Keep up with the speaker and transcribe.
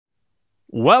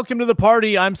Welcome to the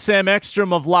party. I'm Sam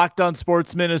Ekstrom of Locked On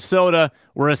Sports Minnesota.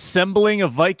 We're assembling a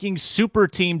Vikings super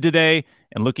team today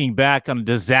and looking back on a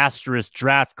disastrous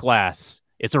draft class.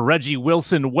 It's a Reggie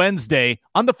Wilson Wednesday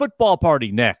on the football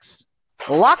party next.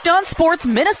 Locked On Sports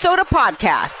Minnesota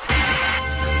podcast.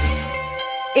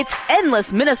 It's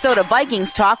endless Minnesota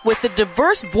Vikings talk with the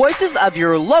diverse voices of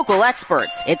your local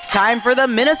experts. It's time for the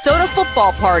Minnesota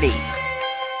football party.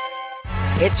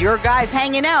 It's your guys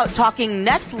hanging out talking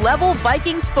next level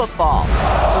Vikings football.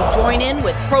 So join in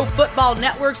with Pro Football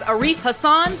Network's Arif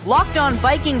Hassan, Locked On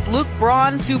Vikings Luke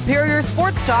Braun, Superior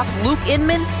Sports Talk's Luke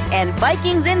Inman, and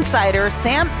Vikings insider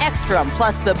Sam Ekstrom,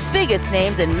 plus the biggest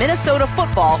names in Minnesota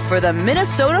football for the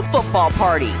Minnesota football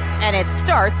party. And it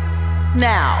starts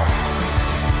now.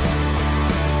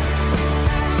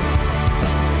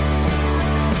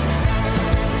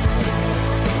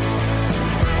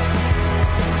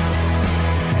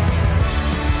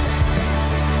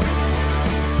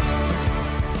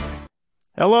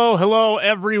 Hello,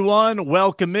 everyone.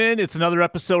 Welcome in. It's another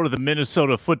episode of the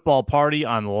Minnesota Football Party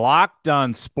on Locked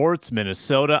On Sports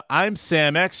Minnesota. I'm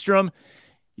Sam Ekstrom.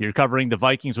 You're covering the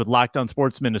Vikings with Locked On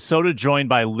Sports Minnesota, joined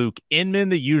by Luke Inman,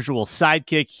 the usual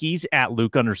sidekick. He's at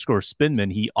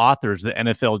Luke_Spinman. He authors the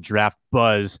NFL Draft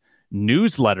Buzz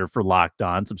newsletter for Locked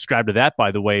On. Subscribe to that,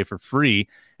 by the way, for free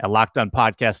at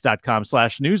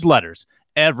lockedonpodcast.com/newsletters.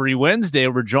 Every Wednesday,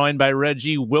 we're joined by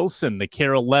Reggie Wilson, the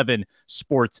KARE 11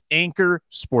 sports anchor,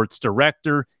 sports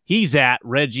director. He's at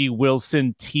Reggie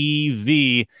Wilson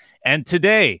TV. And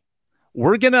today,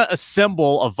 we're going to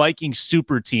assemble a Viking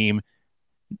super team,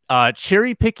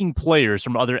 cherry-picking players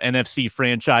from other NFC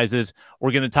franchises.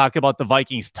 We're going to talk about the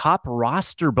Vikings' top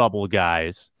roster bubble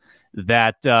guys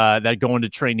that go into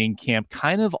training camp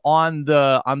kind of on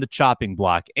the chopping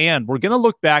block. And we're going to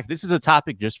look back. This is a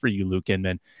topic just for you, Luke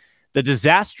Inman. The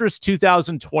disastrous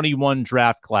 2021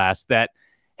 draft class that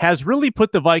has really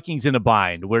put the Vikings in a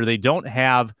bind where they don't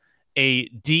have a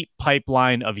deep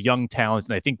pipeline of young talents.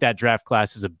 And I think that draft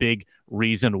class is a big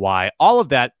reason why. All of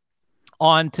that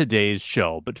on today's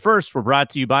show. But first, we're brought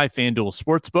to you by FanDuel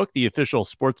Sportsbook, the official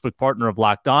sportsbook partner of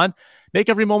Locked On. Make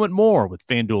every moment more with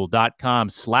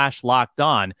FanDuel.com/Locked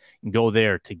On and go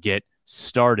there to get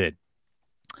started.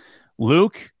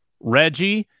 Luke,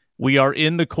 Reggie, we are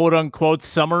in the quote-unquote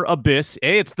summer abyss.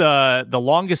 Hey, it's the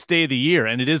longest day of the year,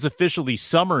 and it is officially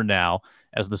summer now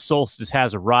as the solstice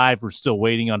has arrived. We're still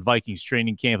waiting on Vikings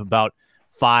training camp, about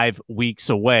 5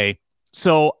 weeks away.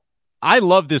 So I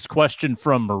love this question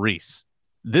from Maurice.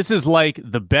 This is like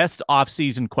the best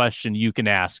offseason question you can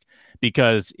ask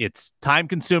because it's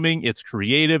time-consuming, it's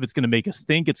creative, it's going to make us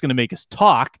think, it's going to make us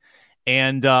talk,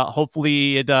 and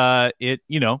hopefully it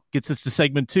gets us to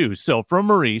segment 2. So from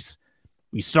Maurice,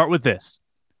 we start with this.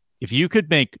 If you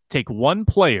could take one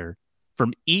player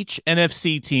from each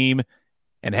NFC team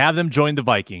and have them join the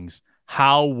Vikings,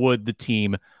 how would the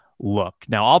team look?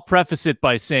 Now, I'll preface it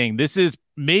by saying this is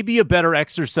maybe a better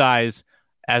exercise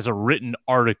as a written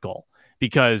article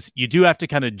because you do have to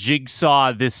kind of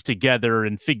jigsaw this together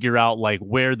and figure out like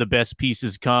where the best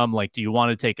pieces come. Like, do you want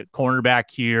to take a cornerback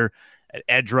here, an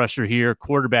edge rusher here,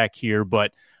 quarterback here?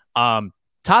 But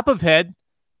top of head,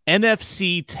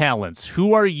 NFC talents,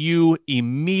 who are you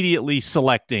immediately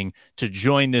selecting to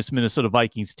join this Minnesota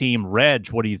Vikings team?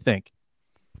 Reg, what do you think?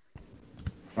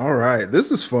 All right,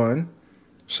 this is fun.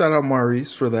 Shout out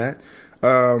Maurice for that.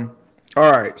 All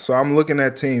right, so I'm looking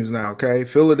at teams now, okay?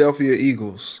 Philadelphia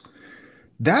Eagles.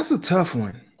 That's a tough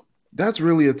one. That's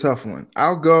really a tough one.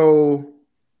 I'll go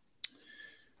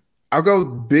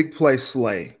big play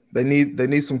Slay. They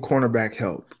need some cornerback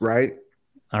help, right?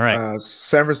 All right.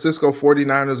 San Francisco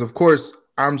 49ers, of course,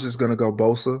 I'm just going to go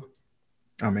Bosa.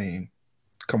 I mean,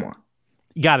 come on.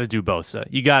 You got to do Bosa.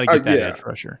 You got to get that edge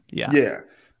rusher. Yeah. Yeah.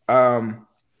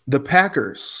 The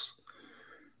Packers.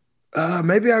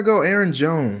 Maybe I'll go Aaron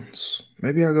Jones.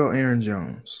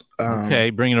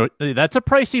 Okay, that's a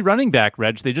pricey running back,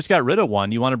 Reg. They just got rid of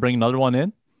one. You want to bring another one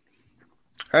in?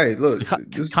 Hey, look.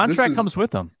 Contract comes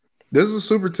with them. This is a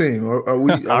super team. Are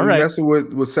we messing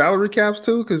with salary caps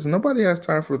too? Because nobody has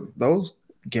time for those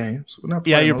games. We're not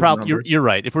playing you're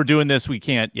right. If we're doing this, we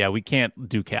can't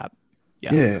do cap.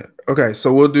 Yeah. Okay.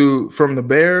 So we'll do from the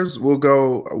Bears. We'll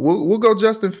go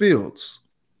Justin Fields.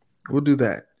 We'll do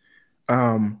that.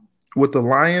 With the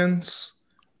Lions,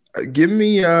 give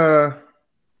me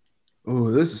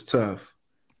this is tough.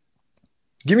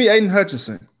 Give me Aiden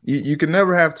Hutchinson. You can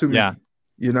never have too many.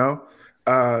 You know.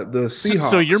 The Seahawks.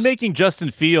 So you're making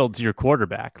Justin Fields your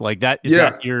quarterback, like that? Is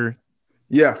that your?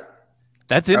 Yeah,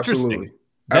 that's interesting.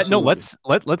 Absolutely.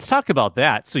 Let's talk about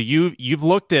that. So you've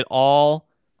looked at all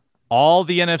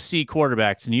the NFC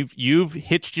quarterbacks, and you've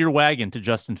hitched your wagon to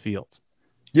Justin Fields.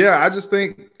 Yeah, I just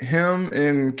think him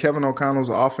and Kevin O'Connell's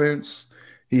offense,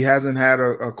 he hasn't had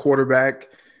a quarterback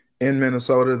in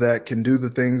Minnesota that can do the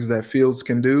things that Fields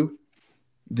can do.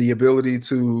 The ability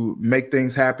to make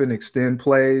things happen, extend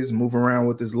plays, move around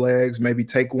with his legs, maybe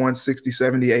take one 60,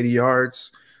 70, 80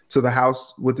 yards to the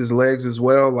house with his legs as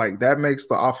well. Like that makes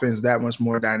the offense that much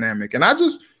more dynamic. And I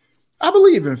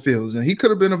believe in Fields, and he could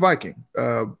have been a Viking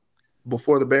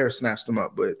before the Bears snatched him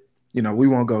up, but we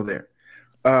won't go there.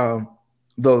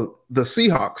 The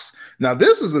Seahawks. Now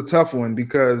this is a tough one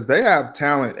because they have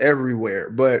talent everywhere,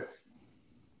 but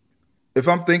if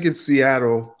I'm thinking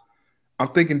Seattle, I'm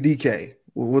thinking DK.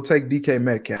 We'll take DK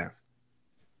Metcalf.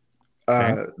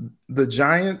 Okay. The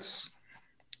Giants,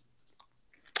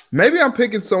 maybe I'm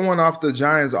picking someone off the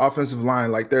Giants' offensive line,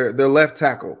 like their left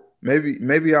tackle.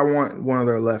 Maybe I want one of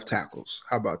their left tackles.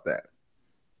 How about that?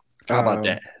 How about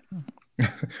that?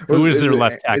 Who is their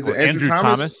left tackle? Is it Andrew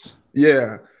Thomas?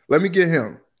 Yeah. Let me get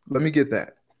him. Let me get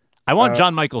that. I want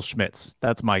John Michael Schmitz.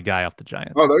 That's my guy off the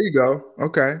Giants. Oh, there you go.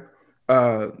 Okay.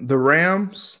 The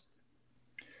Rams.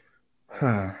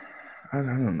 I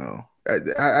don't know.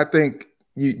 I think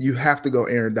you have to go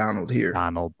Aaron Donald here.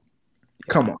 Donald.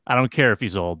 Come on. I don't care if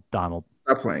he's old. Donald.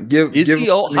 Stop playing. Is he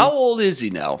old? How old is he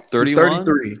now? 31?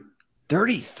 33.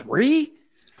 33?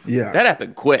 Yeah. That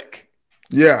happened quick.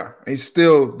 Yeah. He's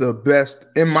still the best,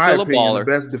 in my opinion, the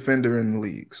best defender in the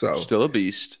league. So still a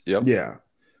beast. Yep. Yeah.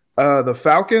 The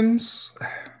Falcons.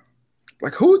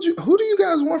 Like who do you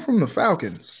guys want from the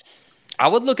Falcons? I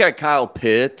would look at Kyle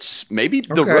Pitts, maybe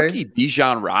the rookie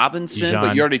Bijan Robinson,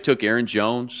 but you already took Aaron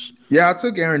Jones. Yeah, I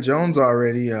took Aaron Jones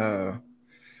already.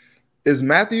 Is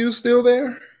Matthews still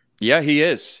there? Yeah, he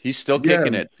is. He's still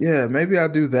kicking it. Yeah, maybe I'll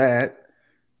do that.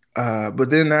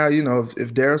 But then now,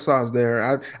 if Darrisaw's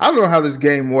there, I don't know how this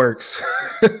game works.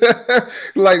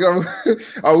 Like,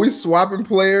 are we swapping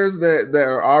players that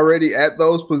are already at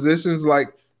those positions? Like,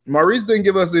 Maurice didn't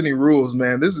give us any rules,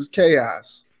 man. This is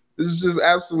chaos. This is just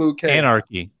absolute chaos.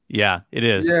 Anarchy. Yeah, it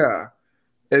is. Yeah.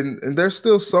 And there's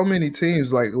still so many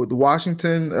teams. Like with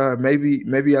Washington,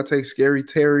 maybe I take Scary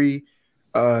Terry,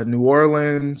 New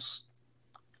Orleans.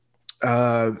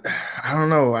 I don't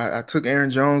know. I took Aaron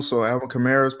Jones, so Alvin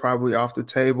Kamara is probably off the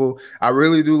table. I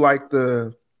really do like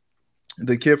the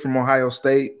kid from Ohio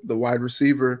State, the wide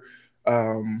receiver.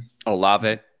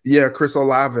 Olave. Yeah, Chris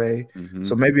Olave. Mm-hmm.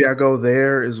 So maybe I go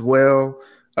there as well.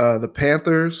 The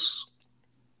Panthers.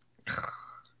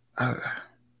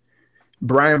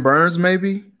 Brian Burns,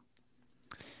 maybe.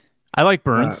 I like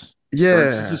Burns. Yeah.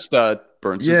 Burns is a stud.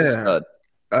 Burns is a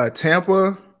stud.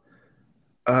 Tampa.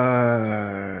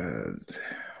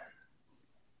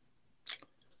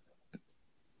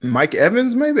 Mike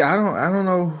Evans, maybe. I don't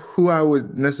know who I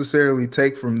would necessarily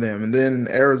take from them. And then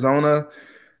Arizona,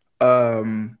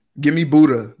 give me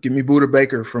Buda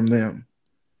Baker from them.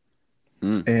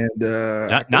 And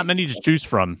not many to choose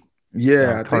from.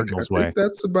 Yeah, I think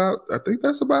that's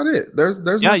about it. There's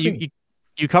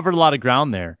you covered a lot of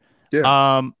ground there.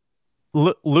 Yeah.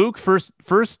 Luke, first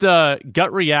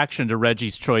gut reaction to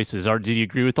Reggie's choices. Did you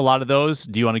agree with a lot of those?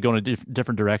 Do you want to go in a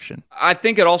different direction? I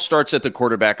think it all starts at the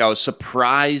quarterback. I was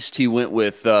surprised he went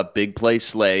with big play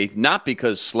Slay, not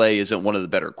because Slay isn't one of the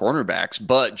better cornerbacks,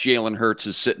 but Jalen Hurts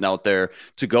is sitting out there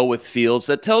to go with Fields.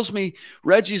 That tells me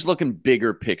Reggie's looking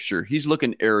bigger picture. He's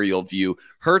looking aerial view.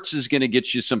 Hurts is going to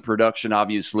get you some production,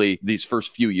 obviously, these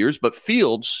first few years, but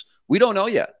Fields, we don't know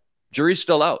yet. Jury's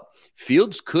still out.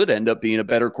 Fields could end up being a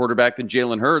better quarterback than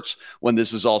Jalen Hurts when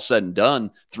this is all said and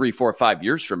done 3, 4, 5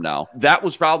 years from now. That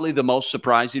was probably the most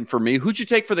surprising for me. Who'd you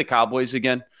take for the Cowboys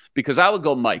again? Because I would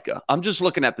go Micah. I'm just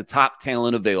looking at the top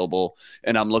talent available,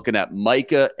 and I'm looking at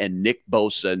Micah and Nick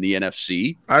Bosa in the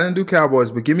NFC. I didn't do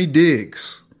Cowboys, but give me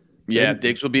Diggs. Yeah,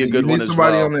 Diggs would be a good one as well.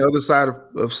 Somebody on the other side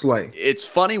of Slay. It's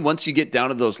funny, once you get down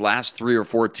to those last 3 or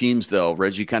 4 teams, though,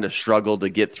 Reggie kind of struggled to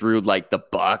get through, like the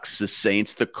Bucks, the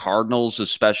Saints, the Cardinals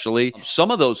especially. Some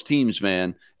of those teams,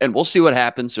 man, and we'll see what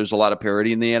happens. There's a lot of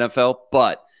parity in the NFL,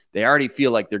 but they already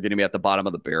feel like they're going to be at the bottom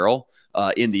of the barrel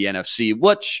in the NFC,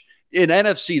 which in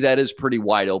NFC, that is pretty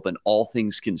wide open, all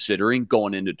things considering,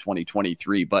 going into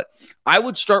 2023. But I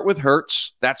would start with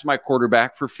Hurts. That's my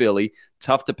quarterback for Philly.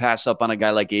 Tough to pass up on a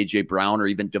guy like A.J. Brown or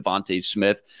even Devontae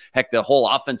Smith. Heck, the whole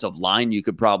offensive line you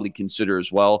could probably consider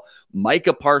as well.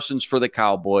 Micah Parsons for the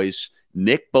Cowboys.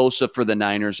 Nick Bosa for the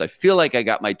Niners. I feel like I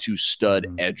got my 2 stud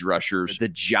edge rushers. The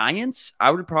Giants,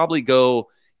 I would probably go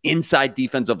inside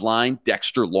defensive line,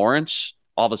 Dexter Lawrence.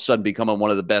 All of a sudden becoming one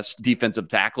of the best defensive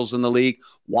tackles in the league.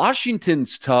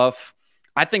 Washington's tough.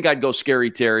 I think I'd go Scary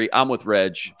Terry. I'm with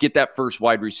Reg. Get that first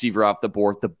wide receiver off the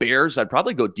board. The Bears, I'd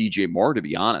probably go DJ Moore, to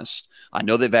be honest. I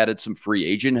know they've added some free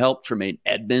agent help, Tremaine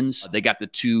Edmonds. They got the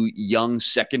 2 young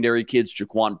secondary kids,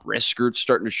 Jaquan Brisker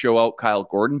starting to show out, Kyle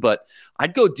Gordon. But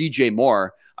I'd go DJ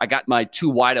Moore. I got my 2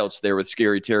 wideouts there with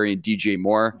Scary Terry and DJ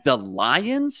Moore. The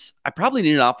Lions, I probably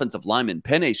need an offensive lineman.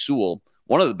 Penei Sewell,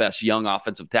 one of the best young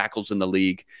offensive tackles in the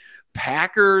league.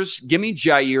 Packers, give me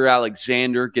Jair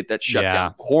Alexander, get that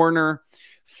shutdown corner.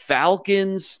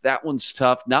 Falcons, that one's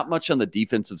tough. Not much on the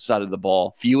defensive side of the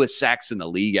ball. Fewest sacks in the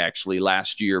league, actually,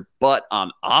 last year. But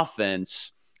on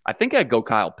offense, I think I'd go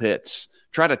Kyle Pitts.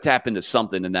 Try to tap into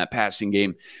something in that passing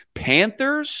game.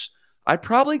 Panthers, I'd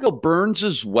probably go Burns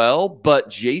as well. But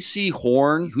J.C.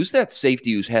 Horn, who's that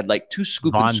safety who's had like 2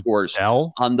 scooping scores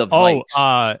on the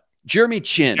Vikes? Jeremy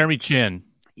Chin. Jeremy Chin.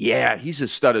 Yeah, he's a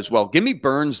stud as well. Give me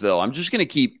Burns, though. I'm just going to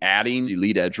keep adding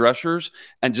elite edge rushers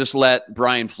and just let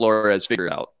Brian Flores figure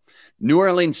it out. New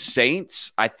Orleans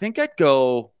Saints, I think I'll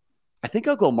go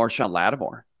Marshawn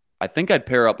Lattimore. I think I'd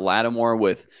pair up Lattimore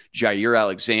with Jair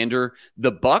Alexander.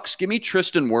 The Bucks, give me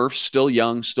Tristan Wirfs, still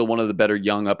young, still one of the better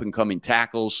young up-and-coming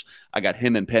tackles. I got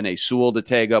him and Penei Sewell to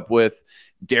tag up with.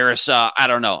 Darius, I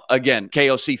don't know. Again,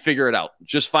 KOC, figure it out.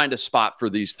 Just find a spot for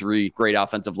these 3 great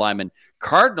offensive linemen.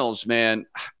 Cardinals, man.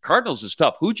 Cardinals is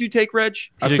tough. Who'd you take, Reg?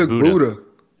 I took Buddha.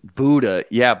 Buddha.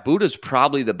 Yeah, Buddha's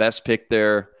probably the best pick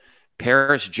there.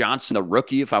 Paris Johnson, the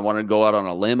rookie, if I want to go out on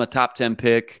a limb, a top 10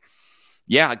 pick.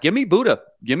 Yeah, give me Buddha.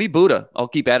 Give me Buddha. I'll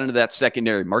keep adding to that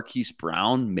secondary. Marquise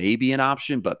Brown may be an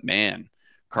option, but man,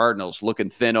 Cardinals looking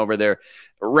thin over there.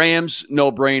 Rams,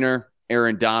 no-brainer.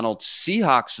 Aaron Donald.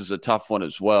 Seahawks is a tough one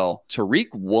as well. Tariq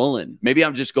Woolen. Maybe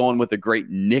I'm just going with a great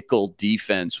nickel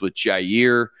defense with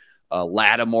Jair,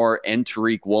 Lattimore, and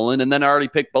Tariq Woolen. And then I already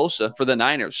picked Bosa for the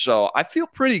Niners. So I feel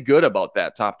pretty good about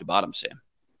that top to bottom, Sam.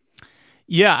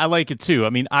 Yeah, I like it too. I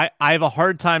mean, I have a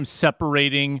hard time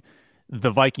separating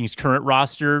the Vikings' current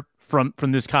roster from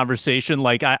this conversation.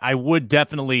 Like, I would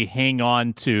definitely hang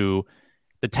on to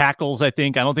the tackles. I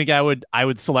don't think I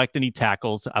would select any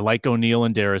tackles. I like O'Neal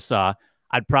and Darisaw.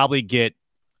 I'd probably get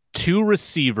 2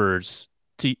 receivers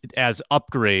as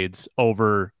upgrades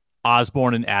over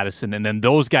Osborne and Addison, and then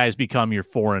those guys become your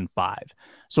 4 and 5.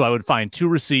 So I would find 2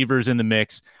 receivers in the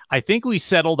mix. I think we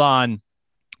settled on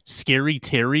Scary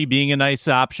Terry being a nice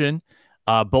option.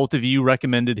 Both of you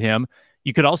recommended him.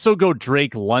 You could also go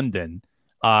Drake London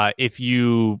if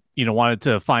you wanted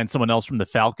to find someone else from the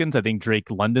Falcons. I think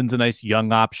Drake London's a nice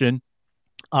young option.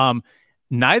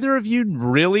 Neither of you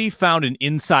really found an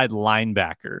inside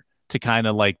linebacker to kind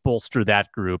of like bolster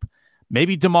that group.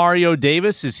 Maybe Demario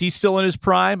Davis. Is he still in his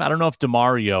prime? I don't know if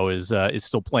Demario is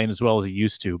still playing as well as he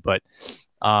used to, but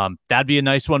that'd be a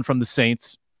nice one from the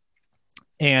Saints.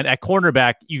 And at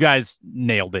cornerback, you guys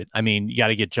nailed it. I mean, you got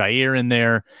to get Jair in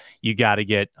there. You got to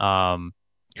get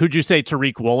who'd you say,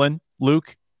 Tariq Woolen,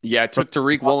 Luke? Yeah, I took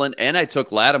Tariq Woolen and I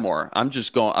took Lattimore. I'm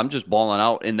just balling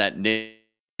out in that nick.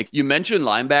 You mentioned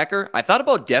linebacker. I thought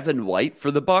about Devin White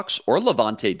for the Bucks or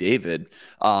Levante David,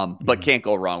 but can't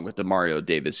go wrong with Demario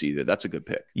Davis either. That's a good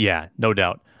pick. Yeah, no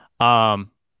doubt.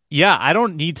 Yeah, I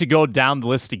don't need to go down the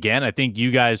list again. I think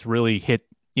you guys really hit,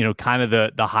 kind of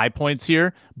the high points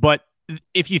here. But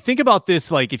if you think about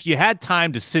this, like if you had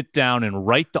time to sit down and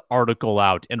write the article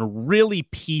out and really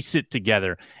piece it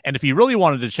together, and if you really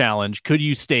wanted to challenge, could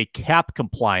you stay cap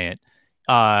compliant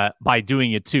by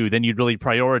doing it too? Then you'd really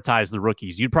prioritize the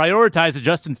rookies. You'd prioritize the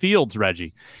Justin Fields,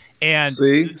 Reggie. And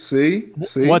see.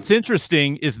 What's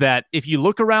interesting is that if you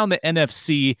look around the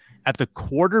NFC at the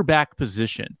quarterback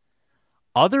position,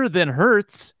 other than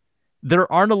Hurts,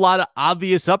 there aren't a lot of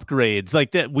obvious upgrades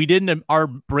like that. Our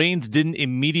brains didn't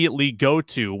immediately go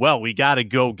to, well, we got to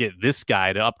go get this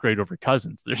guy to upgrade over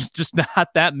Cousins. There's just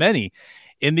not that many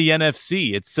in the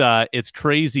NFC. It's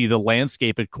crazy, the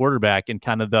landscape at quarterback and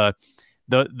kind of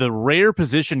the rare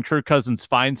position Kirk Cousins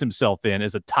finds himself in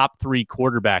as a top 3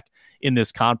 quarterback in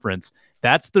this conference.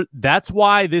 That's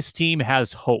why this team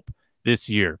has hope this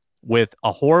year with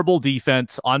a horrible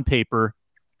defense on paper.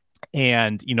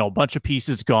 And, a bunch of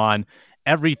pieces gone.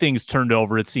 Everything's turned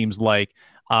over, it seems like.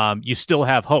 You still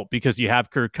have hope because you have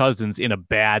Kirk Cousins in a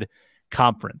bad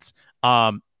conference.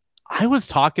 I was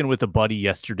talking with a buddy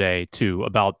yesterday, too,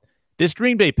 about this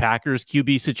Green Bay Packers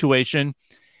QB situation.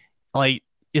 Like,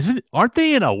 aren't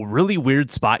they in a really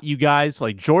weird spot, you guys?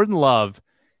 Like, Jordan Love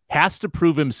has to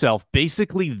prove himself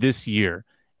basically this year,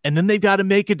 and then they've got to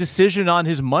make a decision on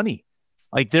his money.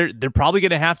 Like, they're probably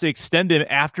going to have to extend him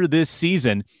after this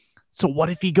season. So what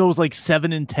if he goes like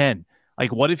 7-10?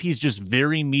 Like, what if he's just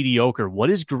very mediocre? What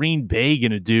is Green Bay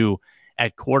going to do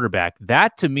at quarterback?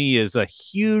 That to me is a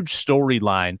huge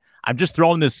storyline. I'm just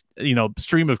throwing this,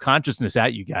 stream of consciousness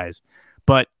at you guys.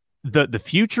 But the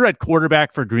future at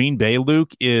quarterback for Green Bay,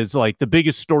 Luke, is like the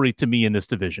biggest story to me in this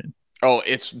division. Oh,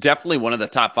 it's definitely one of the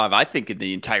top 5, I think, in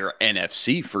the entire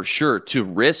NFC for sure, to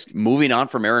risk moving on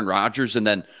from Aaron Rodgers and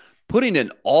then putting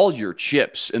in all your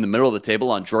chips in the middle of the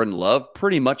table on Jordan Love,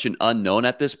 pretty much an unknown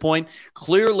at this point.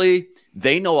 Clearly,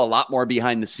 they know a lot more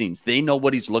behind the scenes. They know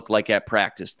what he's looked like at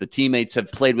practice. The teammates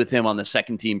have played with him on the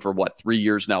second team for, 3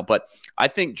 years now. But I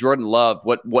think Jordan Love,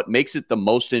 what makes it the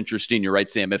most interesting, you're right,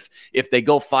 Sam, if they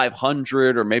go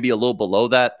 500 or maybe a little below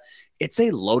that, it's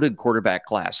a loaded quarterback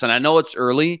class. And I know it's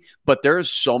early, but there's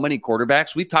so many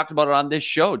quarterbacks. We've talked about it on this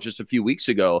show just a few weeks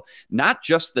ago, not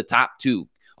just the top 2.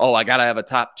 Oh, I got to have a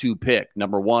top 2 pick,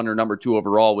 number 1 or number 2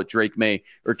 overall with Drake May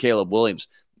or Caleb Williams.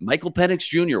 Michael Penix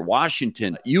Jr.,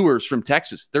 Washington, Ewers from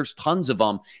Texas. There's tons of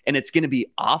them, and it's going to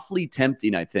be awfully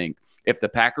tempting, I think, if the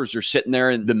Packers are sitting there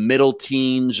in the middle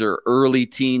teens or early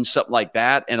teens, something like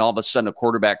that, and all of a sudden a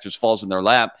quarterback just falls in their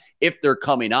lap, if they're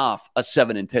coming off a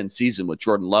 7-10 season with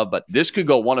Jordan Love. But this could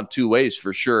go one of 2 ways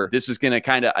for sure. This is going to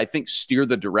kind of, I think, steer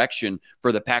the direction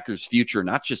for the Packers' future,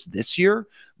 not just this year,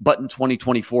 but in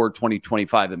 2024,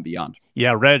 2025, and beyond.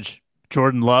 Yeah, Reg,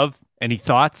 Jordan Love, any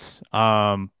thoughts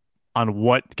on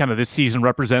what kind of this season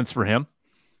represents for him?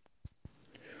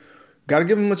 Got to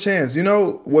give him a chance. You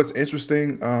know what's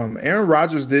interesting? Aaron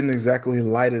Rodgers didn't exactly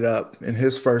light it up in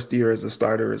his first year as a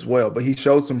starter as well, but he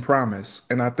showed some promise.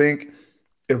 And I think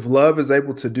if Love is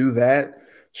able to do that,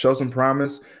 show some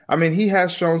promise. I mean, he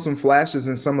has shown some flashes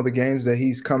in some of the games that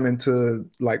he's come into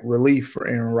like relief for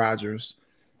Aaron Rodgers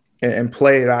and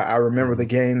played. I remember the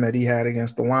game that he had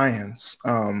against the Lions.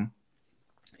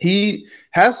 He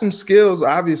has some skills,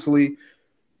 obviously.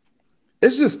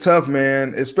 It's just tough,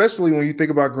 man, especially when you think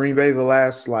about Green Bay, the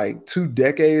last 2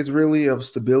 decades really of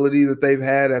stability that they've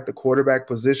had at the quarterback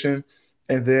position,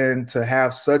 and then to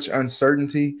have such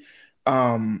uncertainty.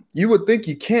 You would think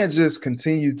you can't just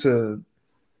continue to,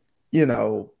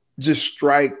 just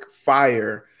strike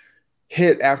fire,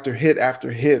 hit after hit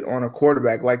after hit on a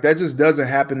quarterback. Like that just doesn't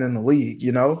happen in the league,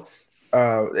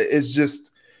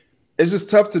 It's just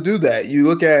tough to do that. You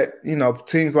look at,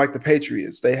 teams like the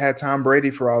Patriots. They had Tom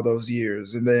Brady for all those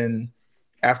years. And then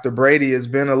after Brady, it's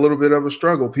been a little bit of a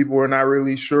struggle. People were not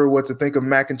really sure what to think of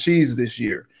mac and cheese this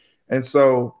year. And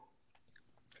so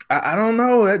I don't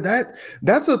know.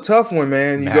 That's a tough one,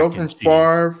 man. You go from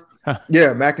Favre.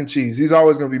 Yeah, mac and cheese. He's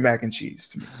always going to be mac and cheese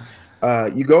to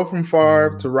me. You go from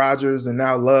Favre to Rodgers and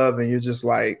now Love, and you're just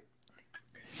like,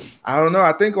 I don't know.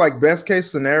 I think best case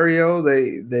scenario,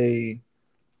 they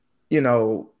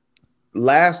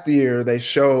last year they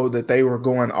showed that they were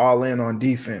going all in on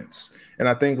defense. And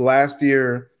I think last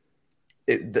year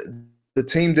the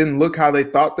team didn't look how they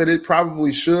thought that it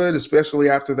probably should, especially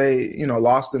after they,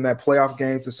 lost in that playoff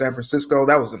game to San Francisco.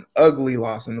 That was an ugly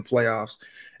loss in the playoffs.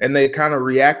 And they kind of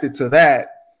reacted to that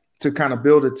to kind of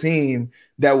build a team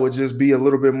that would just be a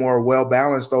little bit more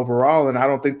well-balanced overall. And I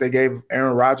don't think they gave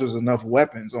Aaron Rodgers enough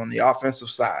weapons on the offensive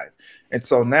side. And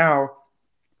so now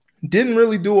didn't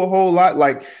really do a whole lot.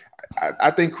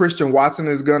 I think Christian Watson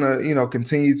is going to,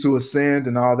 continue to ascend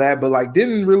and all that, but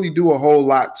didn't really do a whole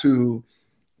lot to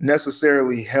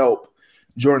necessarily help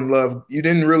Jordan Love. You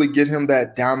didn't really get him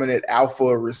that dominant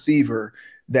alpha receiver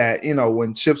that,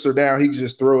 when chips are down, he can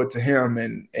just throw it to him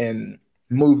and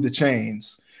move the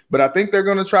chains. But I think they're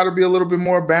going to try to be a little bit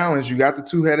more balanced. You got the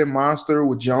 2-headed monster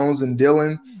with Jones and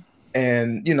Dillon,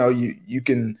 and, you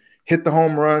can hit the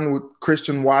home run with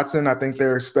Christian Watson. I think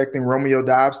they're expecting Romeo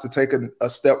Doubs to take a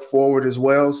step forward as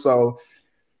well. So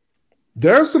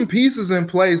there are some pieces in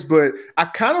place, but I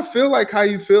kind of feel like how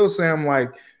you feel, Sam,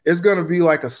 it's going to be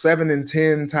like a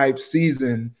 7-10 type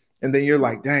season. And then you're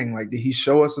like, dang, did he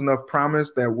show us enough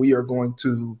promise that we are going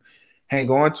to hang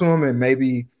on to him and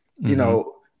maybe,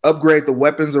 upgrade the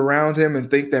weapons around him and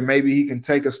think that maybe he can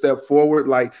take a step forward?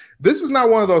 This is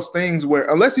not one of those things where,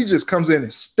 unless he just comes in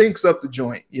and stinks up the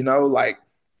joint,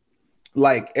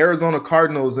 like Arizona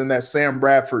Cardinals in that Sam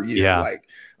Bradford year. Yeah.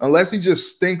 Unless he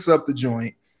just stinks up the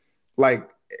joint,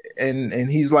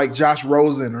 and he's like Josh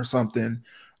Rosen or something,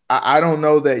 I don't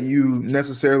know that you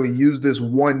necessarily use this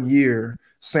 1 year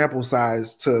sample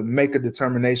size to make a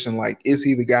determination, is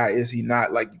he the guy, is he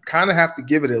not? You kind of have to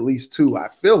give it at least 2, I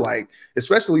feel like,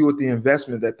 especially with the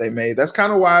investment that they made. That's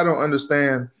kind of why I don't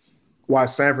understand why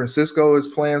San Francisco is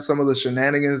playing some of the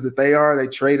shenanigans that they are. They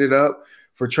traded up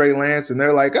for Trey Lance, and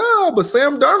they're like, oh, but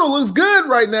Sam Darnold looks good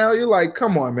right now. You're like,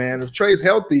 come on, man. If Trey's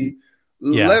healthy,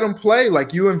 let him play.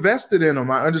 You invested in him.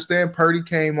 I understand Purdy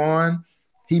came on.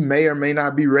 He may or may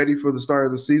not be ready for the start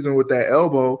of the season with that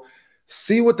elbow.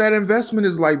 see what that investment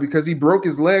is like, because he broke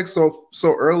his leg so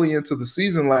early into the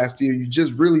season last year. You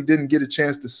just really didn't get a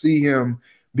chance to see him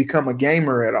become a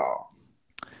gamer at all.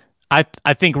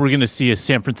 I think we're going to see a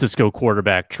San Francisco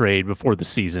quarterback trade before the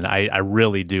season. I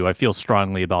really do. I feel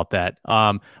strongly about that.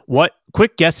 What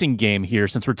quick guessing game here,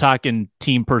 since we're talking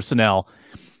team personnel.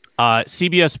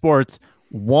 CBS Sports,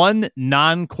 one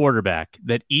non-quarterback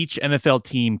that each NFL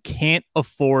team can't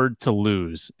afford to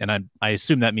lose, and I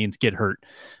assume that means get hurt.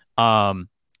 Do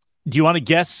you want to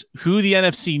guess who the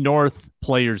NFC North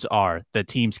players are that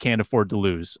teams can't afford to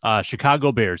lose?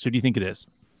 Chicago Bears. Who do you think it is?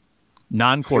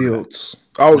 Non-quarterback. Fields.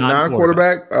 Oh,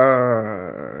 non-quarterback.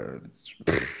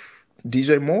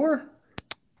 DJ Moore.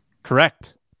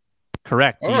 Correct.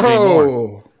 DJ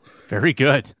Moore. Very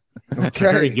good.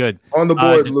 Okay. Very good. On the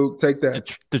board, Luke. Take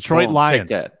that. Detroit Lions.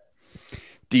 Take that.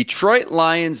 Detroit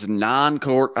Lions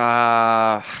non-court.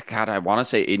 God, I want to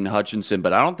say Aiden Hutchinson,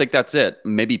 but I don't think that's it.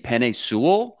 Maybe Penei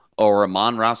Sewell or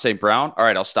Amon-Ra St. Brown. All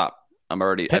right, I'll stop. I've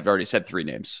already said 3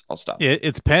 names. I'll stop.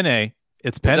 It's Penei.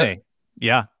 It's Penei.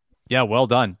 Yeah. Yeah, well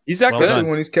done. He's that good. Especially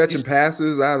when he's catching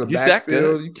passes out of the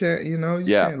backfield. You can't, you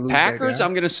can't lose Packers, that guy.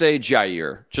 I'm going to say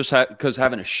Jair. Just because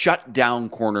having a shutdown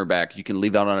cornerback you can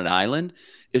leave out on an island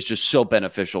is just so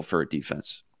beneficial for a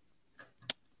defense.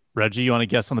 Reggie, you want to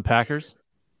guess on the Packers?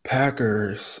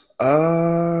 Packers.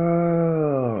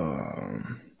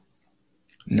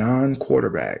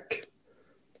 Non-quarterback.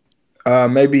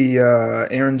 Maybe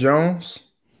Aaron Jones.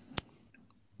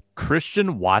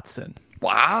 Christian Watson.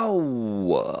 Wow.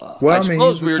 Well, I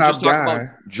suppose we were just talking guy. about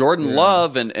Jordan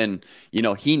Love, and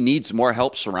he needs more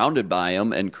help surrounded by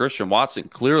him. And Christian Watson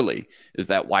clearly is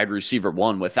that wide receiver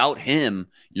one. Without him,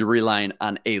 you're relying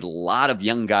on a lot of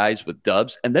young guys with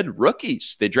dubs and then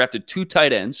rookies. They drafted 2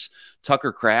 tight ends,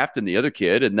 Tucker Kraft and the other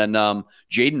kid, and then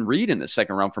Jaden Reed in the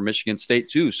second round for Michigan State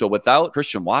too. So without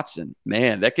Christian Watson,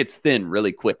 man, that gets thin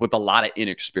really quick with a lot of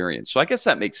inexperience. So I guess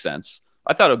that makes sense.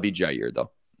 I thought it would be Jair though.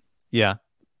 Yeah.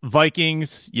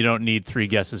 Vikings, you don't need 3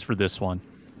 guesses for this one.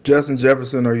 Justin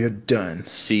Jefferson, or you're done.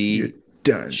 You're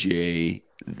done. J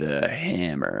the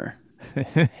Hammer.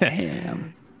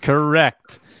 Ham.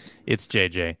 Correct. It's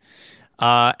JJ.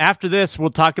 After this, we'll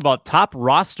talk about top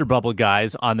roster bubble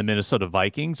guys on the Minnesota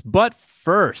Vikings. But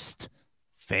first,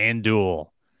 FanDuel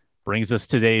brings us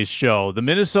today's show. The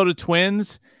Minnesota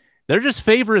Twins, they're just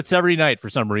favorites every night for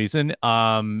some reason,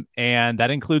 and that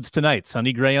includes tonight.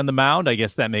 Sonny Gray on the mound. I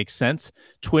guess that makes sense.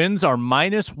 Twins are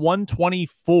minus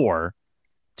 124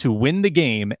 to win the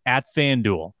game at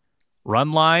FanDuel.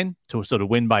 Run line, to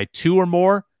win by 2 or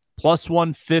more, plus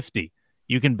 150.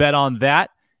 You can bet on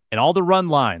that and all the run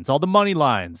lines, all the money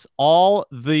lines, all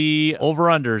the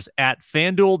over-unders at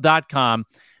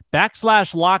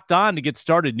FanDuel.com/locked on to get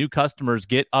started. New customers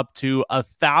get up to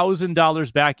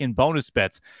 $1,000 back in bonus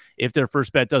bets if their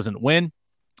first bet doesn't win.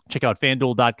 Check out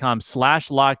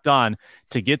FanDuel.com/locked on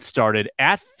to get started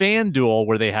at FanDuel,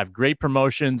 where they have great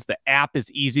promotions. The app is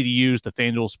easy to use, the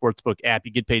FanDuel Sportsbook app.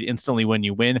 You get paid instantly when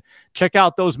you win. Check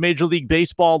out those Major League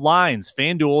Baseball lines.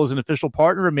 FanDuel is an official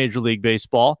partner of Major League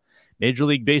Baseball. Major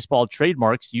League Baseball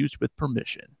trademarks used with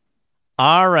permission.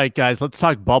 All right, guys, let's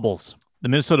talk bubbles. The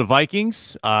Minnesota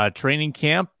Vikings training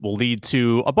camp will lead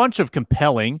to a bunch of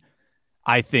compelling,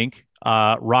 I think,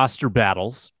 roster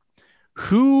battles.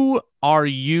 Who are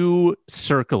you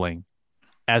circling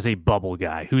as a bubble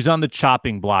guy? Who's on the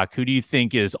chopping block? Who do you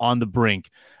think is on the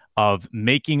brink of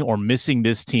making or missing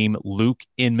this team? Luke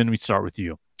Inman, we start with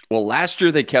you. Well, last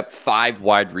year they kept 5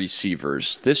 wide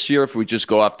receivers. This year, if we just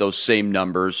go off those same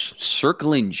numbers,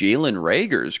 circling Jalen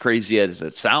Reagor, as crazy as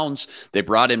it sounds, they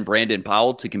brought in Brandon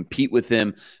Powell to compete with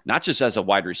him, not just as a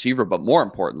wide receiver, but more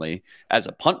importantly, as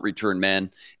a punt return man.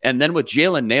 And then with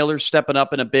Jalen Naylor stepping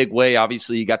up in a big way,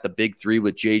 obviously you got the big 3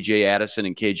 with J.J. Addison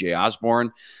and K.J.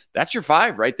 Osborne. That's your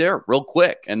 5 right there, real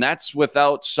quick. And that's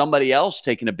without somebody else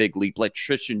taking a big leap, like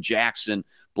Tristan Jackson,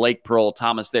 Blake Pearl,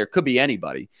 Thomas there. Could be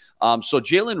anybody. So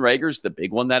Jalen Reagor's the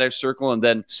big one that I circle. And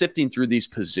then sifting through these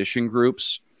position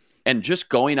groups and just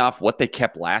going off what they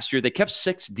kept last year, they kept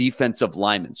 6 defensive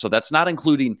linemen. So that's not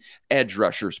including edge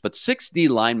rushers, but 6 D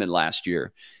linemen last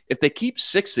year. If they keep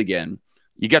 6 again,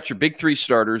 you got your big 3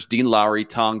 starters, Dean Lowry,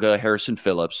 Tonga, Harrison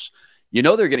Phillips. You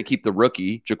know they're going to keep the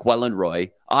rookie, Jaquelin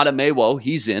Roy. Adamaewo,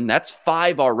 he's in. That's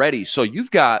 5 already. So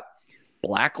you've got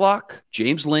Blacklock,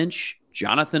 James Lynch,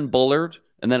 Jonathan Bullard,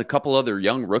 and then a couple other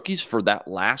young rookies for that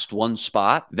last one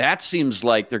spot. That seems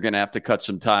like they're going to have to cut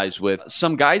some ties with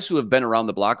some guys who have been around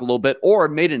the block a little bit or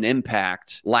made an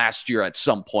impact last year at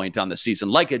some point on the season,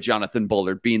 like a Jonathan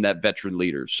Bullard being that veteran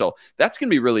leader. So that's going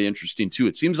to be really interesting too.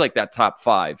 It seems like that top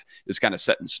 5 is kind of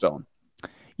set in stone.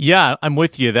 Yeah, I'm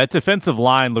with you. That defensive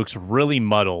line looks really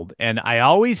muddled, and I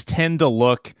always tend to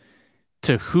look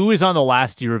to who is on the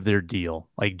last year of their deal.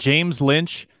 Like James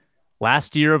Lynch,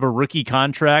 last year of a rookie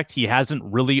contract, he hasn't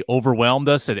really overwhelmed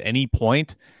us at any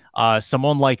point.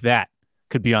 Someone like that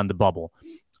could be on the bubble.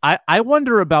 I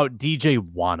wonder about DJ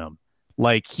Wanham.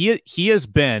 Like he has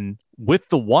been with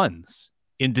the ones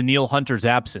in Danielle Hunter's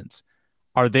absence.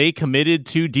 Are they committed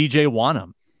to DJ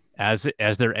Wanham as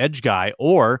their edge guy,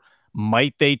 or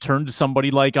might they turn to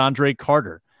somebody like Andre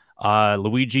Carter,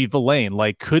 Luigi Villain?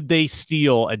 Like, could they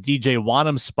steal a DJ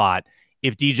Wanham spot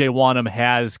if DJ Wanham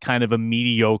has kind of a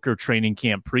mediocre training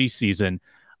camp preseason?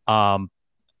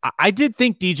 I did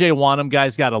think DJ Wanham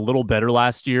guys got a little better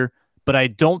last year, but I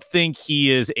don't think he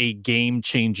is a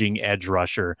game-changing edge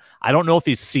rusher. I don't know if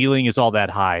his ceiling is all that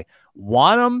high.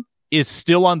 Wanham is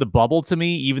still on the bubble to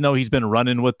me, even though he's been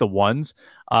running with the ones.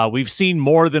 We've seen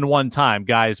more than one time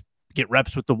guys get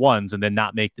reps with the ones and then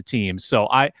not make the team. So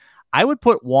I would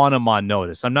put Wanham on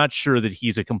notice. I'm not sure that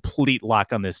he's a complete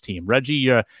lock on this team. Reggie,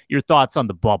 your thoughts on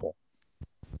the bubble?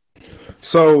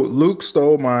 So Luke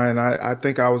stole mine. I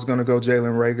think I was going to go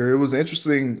Jalen Reagor. It was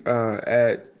interesting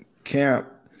at camp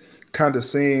kind of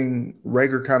seeing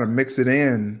Reagor kind of mix it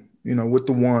in, with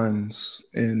the ones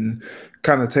and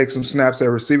kind of take some snaps at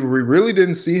receiver. We really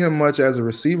didn't see him much as a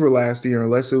receiver last year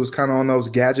unless it was kind of on those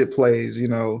gadget plays,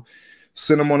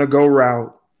 send him on a go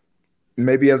route,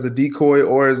 maybe as a decoy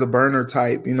or as a burner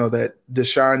type, that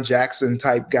Deshaun Jackson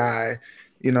type guy,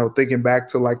 thinking back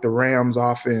to like the Rams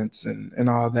offense and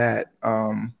all that.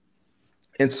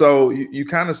 And so you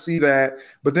kind of see that.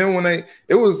 But then when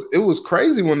it was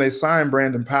crazy when they signed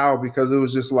Brandon Powell, because it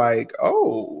was just like,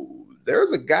 oh,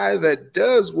 there's a guy that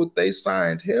does what they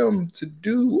signed him to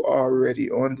do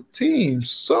already on the team.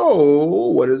 So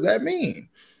what does that mean?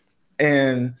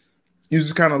 And you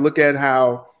just kind of look at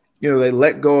how, they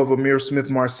let go of Amir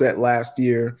Smith-Marset last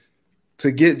year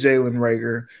to get Jalen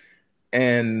Reagor,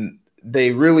 and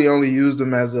they really only used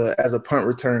him as a punt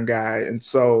return guy. And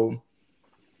so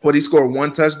he scored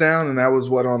one touchdown, and that was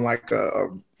on like a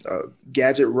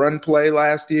gadget run play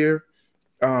last year,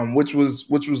 which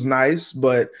was nice.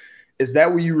 But is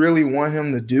that what you really want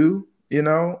him to do? And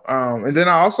then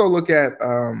I also look at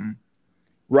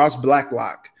Ross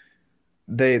Blacklock.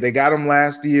 They got him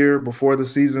last year before the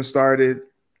season started.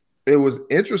 It was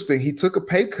interesting. He took a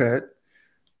pay cut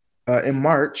in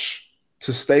March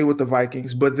to stay with the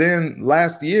Vikings. But then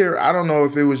last year, I don't know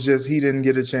if it was just he didn't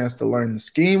get a chance to learn the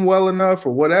scheme well enough or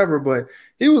whatever, but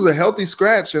he was a healthy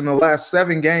scratch in the last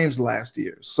 7 games last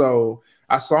year. So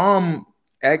I saw him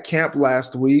at camp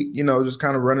last week, just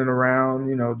kind of running around,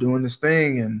 doing this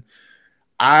thing. And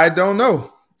I don't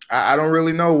know. I don't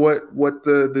really know what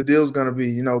the deal's going to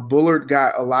be. Bullard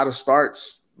got a lot of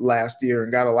starts last year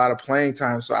and got a lot of playing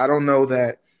time. So I don't know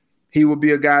that he would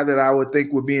be a guy that I would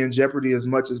think would be in jeopardy as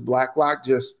much as Blacklock.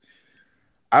 Just,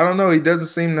 I don't know. He doesn't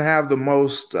seem to have the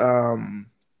most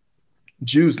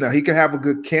juice. Now, he could have a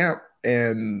good camp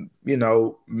and,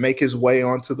 make his way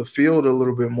onto the field a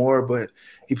little bit more. But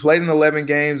he played in 11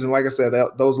 games. And like I said,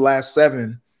 those last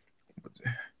 7,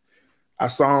 I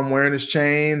saw him wearing his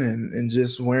chain and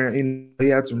just wearing, he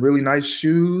had some really nice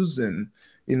shoes, and,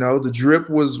 the drip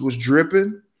was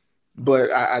dripping,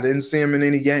 but I didn't see him in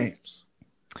any games.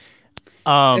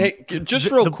 Hey,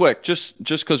 just real quick, just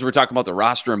because we're talking about the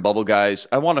roster and bubble guys,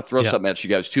 I want to throw something at you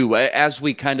guys too, as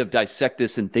we kind of dissect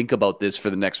this and think about this for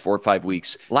the next 4 or 5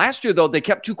 weeks. Last year, though, they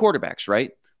kept 2 quarterbacks,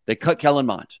 right? They cut Kellen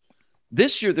Mond.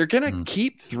 This year, they're going to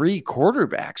keep 3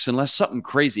 quarterbacks unless something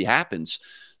crazy happens.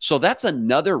 So that's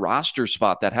another roster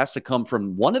spot that has to come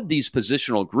from one of these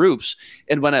positional groups.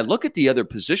 And when I look at the other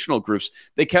positional groups,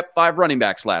 they kept 5 running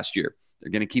backs last year.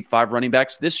 They're going to keep 5 running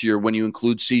backs this year when you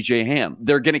include CJ Ham.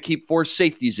 They're going to keep 4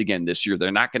 safeties again this year.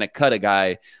 They're not going to cut a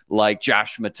guy like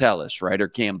Josh Metellus, right, or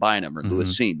Cam Bynum or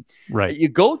Lewis Seam. Right. You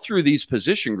go through these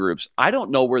position groups, I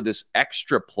don't know where this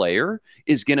extra player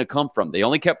is going to come from. They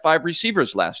only kept 5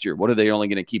 receivers last year. What are they only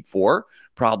going to keep 4?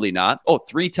 Probably not. Oh,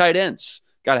 3 tight ends.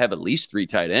 Got to have at least 3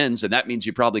 tight ends, and that means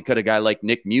you probably cut a guy like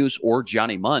Nick Muse or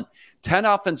Johnny Munt. 10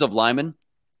 offensive linemen.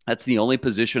 That's the only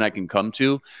position I can come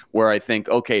to where I think,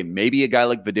 okay, maybe a guy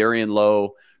like Vidarian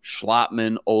Lowe,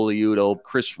 Schlottman, Oliudo,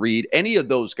 Chris Reed, any of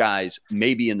those guys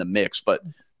may be in the mix. But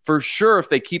for sure, if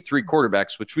they keep 3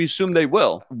 quarterbacks, which we assume they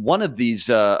will, one of these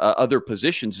other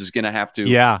positions is going to have to,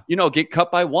 get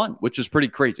cut by 1, which is pretty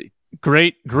crazy.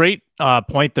 Great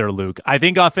point there, Luke. I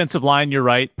think offensive line, you're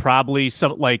right. Probably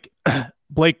some like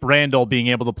Blake Brandel being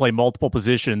able to play multiple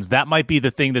positions. That might be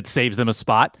the thing that saves them a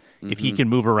spot if he can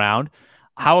move around.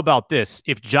 How about this?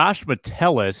 If Josh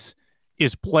Metellus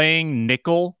is playing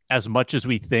nickel as much as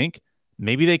we think,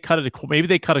 Maybe they cut it. Maybe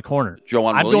they cut a corner.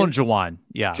 I'm going Jawan.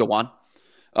 Yeah. Jawan.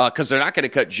 Because they're not going to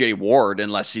cut Jay Ward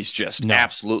unless he's just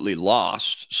absolutely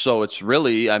lost. So it's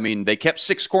really, I mean, they kept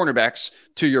 6 cornerbacks,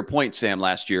 to your point, Sam,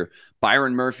 last year.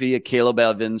 Byron Murphy, Caleb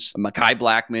Evans, Mekhi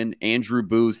Blackman, Andrew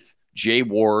Booth, Jay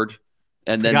Ward.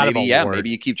 And then maybe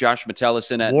you keep Josh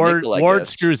Metellus in at nickel, Ward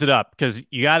screws it up because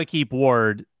you got to keep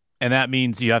Ward, and that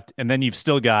means you have to, and then you've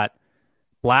still got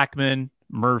Blackman,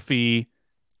 Murphy,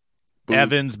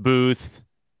 Evans, Booth,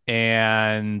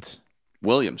 and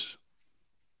Williams.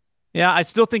 Yeah, I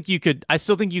still think you could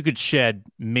shed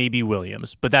maybe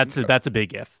Williams, but that's a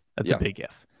big if. That's a big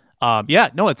if.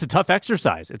 It's a tough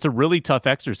exercise. It's a really tough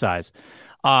exercise.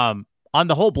 On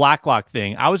the whole Blacklock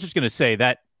thing, I was just going to say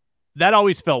that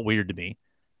always felt weird to me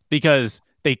because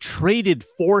they traded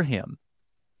for him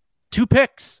 2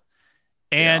 picks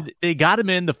and they got him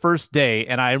in the first day.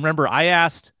 And I remember I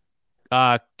asked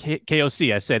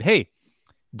KOC, I said, hey,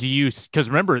 because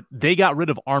remember, they got rid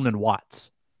of Armon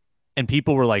Watts. And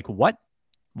people were like, what?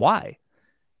 Why?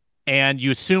 And you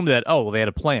assume that, they had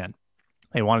a plan.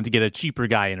 They wanted to get a cheaper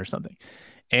guy in or something.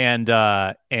 And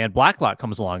Blacklock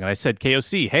comes along. And I said,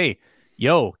 KOC, hey,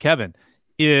 Kevin,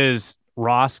 is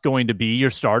Ross going to be your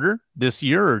starter this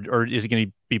year or is he going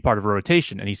to be part of a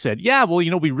rotation? And he said, yeah, well,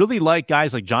 we really like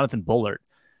guys like Jonathan Bullard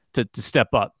to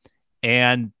step up.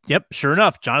 And yep, sure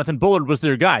enough, Jonathan Bullard was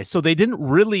their guy. So they didn't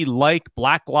really like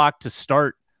Blacklock to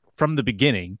start from the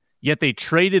beginning. Yet they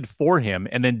traded for him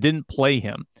and then didn't play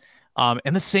him.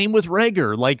 And the same with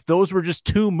Reagor. Like, those were just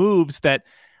 2 moves that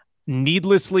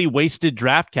needlessly wasted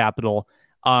draft capital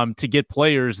to get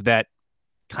players that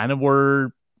kind of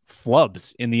were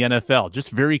flubs in the NFL. Just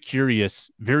very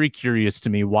curious to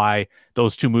me why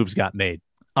those 2 moves got made.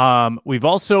 We've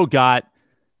also got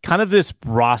kind of this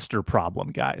roster problem,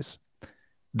 guys.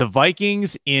 The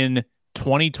Vikings in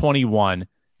 2021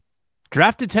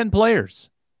 drafted 10 players.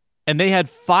 And they had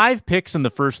 5 picks in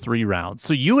the first 3 rounds.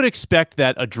 So you would expect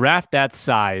that a draft that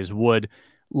size would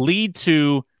lead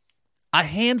to a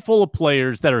handful of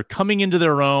players that are coming into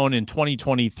their own in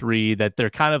 2023, that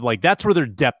they're kind of like, that's where their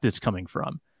depth is coming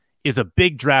from, is a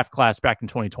big draft class back in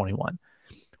 2021.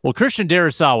 Well, Christian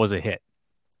Darrisaw was a hit.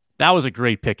 That was a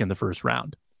great pick in the first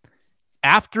round.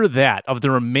 After that, of the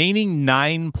remaining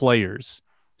 9 players,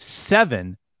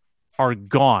 7 are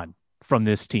gone from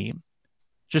this team.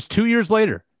 Just 2 years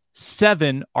later.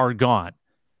 7 are gone.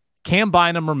 Cam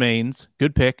Bynum remains.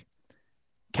 Good pick.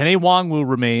 Kenny Nwangwu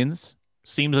remains.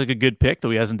 Seems like a good pick, though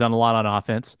he hasn't done a lot on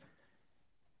offense.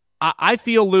 I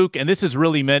feel, Luke, and this is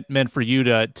really meant for you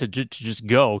to just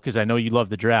go because I know you love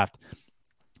the draft.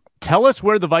 Tell us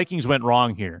where the Vikings went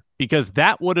wrong here, because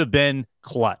that would have been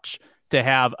clutch to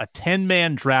have a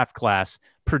 10-man draft class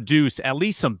produce at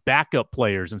least some backup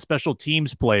players and special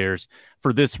teams players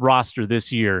for this roster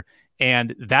this year.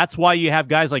 And that's why you have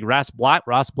guys like Ross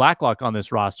Blacklock on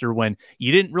this roster when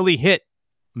you didn't really hit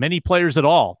many players at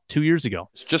all 2 years ago.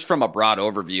 Just from a broad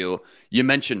overview, you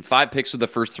mentioned 5 picks of the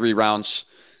first 3 rounds.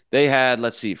 They had,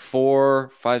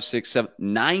 4, 5, 6, 7,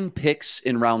 9 picks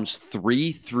in rounds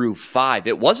 3 through 5.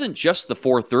 It wasn't just the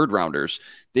 4 third-rounders.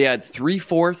 They had 3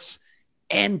 fourths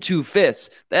and 2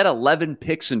 fifths. They had 11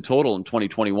 picks in total in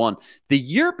 2021. The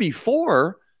year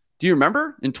before, do you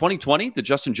remember in 2020, the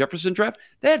Justin Jefferson draft?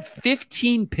 They had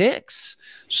 15 picks.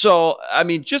 So, I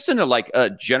mean, just in a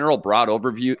general broad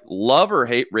overview, love or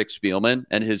hate Rick Spielman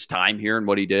and his time here and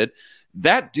what he did,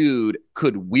 that dude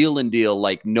could wheel and deal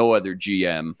like no other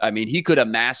GM. I mean, he could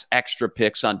amass extra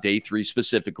picks on day 3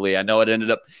 specifically. I know it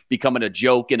ended up becoming a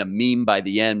joke and a meme by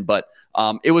the end, but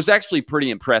it was actually pretty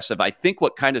impressive. I think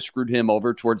what kind of screwed him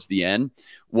over towards the end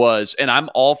was, and I'm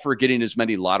all for getting as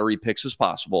many lottery picks as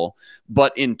possible,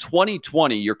 but in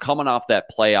 2020, you're coming off that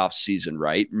playoff season,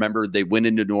 right? Remember, they went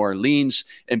into New Orleans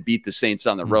and beat the Saints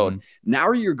on the road.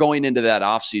 Now you're going into that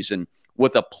offseason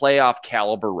with a playoff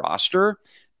caliber roster.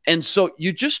 And so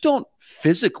you just don't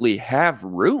physically have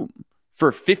room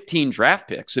for 15 draft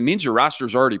picks. It means your roster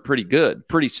is already pretty good,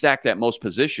 pretty stacked at most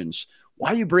positions.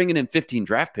 Why are you bringing in 15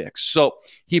 draft picks? So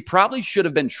he probably should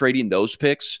have been trading those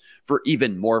picks for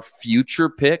even more future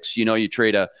picks. You know, you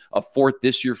trade a 4th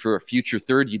this year for a future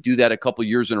 3rd. You do that a couple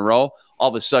years in a row. All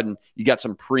of a sudden, you got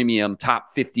some premium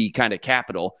top 50 kind of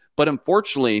capital. But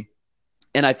unfortunately,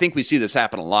 and I think we see this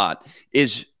happen a lot,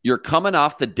 is you're coming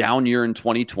off the down year in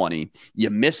 2020. You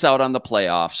miss out on the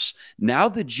playoffs. Now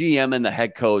the GM and the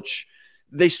head coach,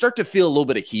 they start to feel a little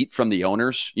bit of heat from the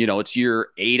owners. You know, it's year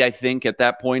 8, I think, at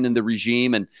that point in the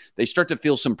regime, and they start to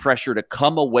feel some pressure to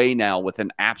come away now with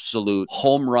an absolute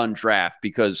home run draft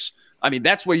because, I mean,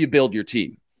 that's where you build your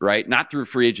team, right? Not through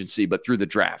free agency, but through the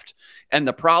draft. And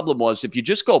the problem was, if you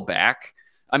just go back,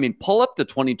 I mean, pull up the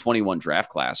 2021 draft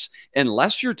class.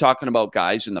 Unless you're talking about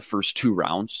guys in the first 2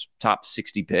 rounds, top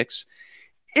 60 picks,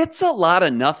 it's a lot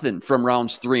of nothing from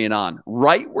rounds 3 and on,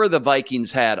 right where the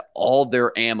Vikings had all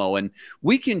their ammo. And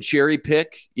we can cherry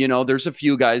pick. You know, there's a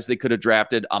few guys they could have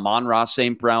drafted. Amon-Ra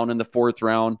St. Brown in the 4th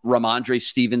round, Ramondre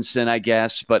Stevenson, I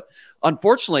guess. But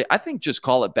unfortunately, I think just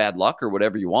call it bad luck or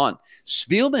whatever you want.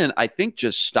 Spielman, I think,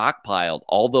 just stockpiled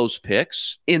all those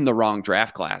picks in the wrong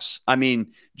draft class. I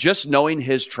mean, just knowing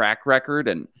his track record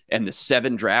and the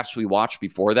 7 drafts we watched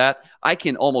before that, I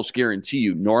can almost guarantee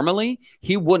you normally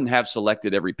he wouldn't have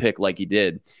selected every pick like he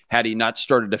did had he not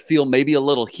started to feel maybe a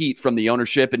little heat from the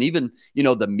ownership and even, you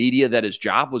know, the media that his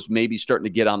job was maybe starting to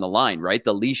get on the line, right?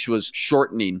 The leash was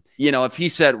shortening. You know, if he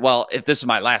said, well, if this is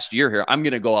my last year here, I'm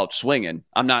going to go out swinging.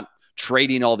 I'm not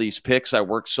trading all these picks I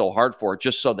worked so hard for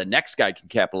just so the next guy can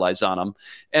capitalize on them.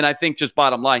 And I think just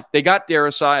bottom line, they got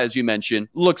Darius, as you mentioned,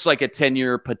 looks like a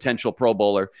 10-year potential Pro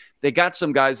Bowler. They got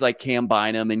some guys like Cam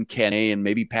Bynum and Kenny and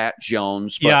maybe Pat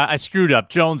Jones. But yeah, I screwed up.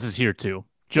 Jones is here too.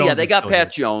 Yeah, they got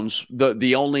Pat Jones,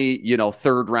 the only, you know,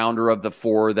 3rd rounder of the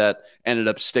 4 that ended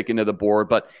up sticking to the board.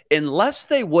 But unless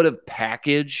they would have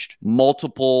packaged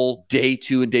multiple day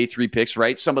 2 and day 3 picks,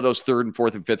 right? Some of those 3rd and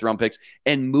 4th and 5th round picks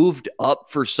and moved up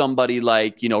for somebody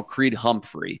like, you know, Creed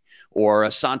Humphrey or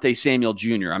Asante Samuel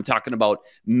Jr. I'm talking about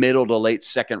middle to late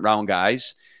 2nd round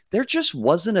guys. There just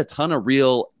wasn't a ton of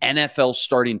real NFL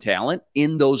starting talent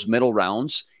in those middle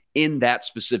rounds in that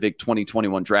specific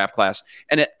 2021 draft class.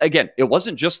 And it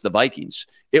wasn't just the Vikings.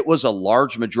 It was a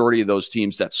large majority of those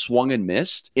teams that swung and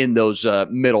missed in those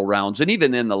middle rounds and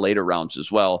even in the later rounds as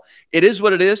well. It is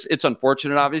what it is. It's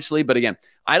unfortunate, obviously. But again,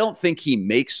 I don't think he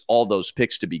makes all those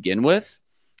picks to begin with.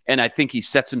 And I think he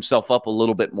sets himself up a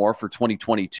little bit more for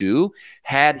 2022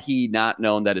 had he not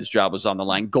known that his job was on the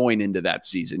line going into that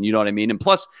season. You know what I mean? And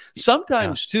plus,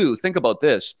 sometimes too, think about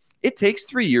this. It takes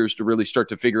 3 years to really start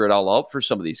to figure it all out for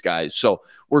some of these guys. So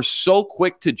we're so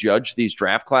quick to judge these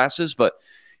draft classes, but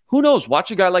who knows?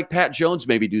 Watch a guy like Pat Jones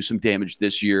maybe do some damage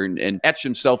this year and etch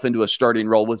himself into a starting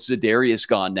role with Za'Darius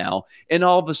gone now. And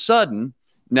all of a sudden,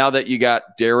 now that you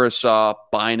got Darius,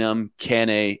 Bynum,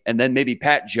 Kenny, and then maybe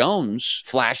Pat Jones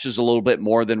flashes a little bit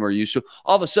more than we're used to,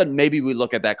 all of a sudden maybe we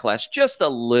look at that class just a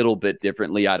little bit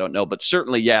differently. I don't know. But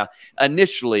certainly, yeah,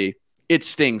 initially, it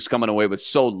stings coming away with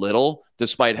so little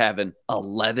despite having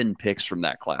 11 picks from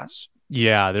that class.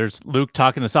 Yeah, there's Luke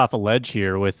talking us off a ledge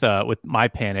here with my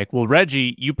panic. Well,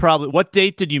 Reggie, what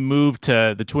date did you move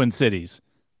to the Twin Cities?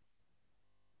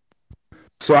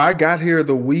 So I got here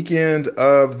the weekend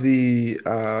of the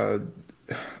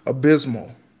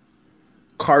abysmal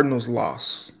Cardinals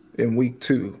loss in week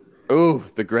 2. Oh,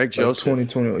 the Greg Joseph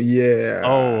 2020. Yeah.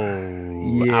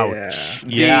 Oh, yeah. Ouch.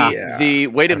 Yeah.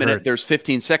 Wait a minute. There's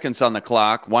 15 seconds on the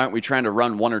clock. Why aren't we trying to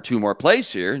run 1 or 2 more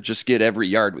plays here? Just get every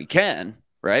yard we can,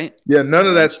 right? Yeah. None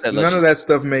of that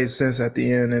stuff made sense at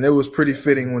the end, and it was pretty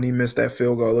fitting when he missed that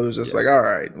field goal. It was just like, all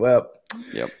right, well,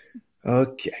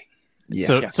 okay.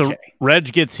 Yeah. So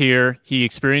Reg gets here. He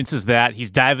experiences that.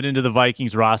 He's diving into the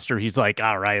Vikings roster. He's like,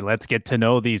 all right, let's get to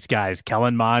know these guys.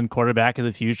 Kellen Mond, quarterback of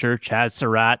the future. Chaz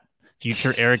Surratt,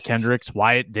 future Eric Kendricks.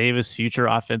 Wyatt Davis, future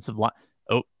offensive line.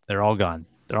 Oh, they're all gone.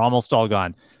 They're almost all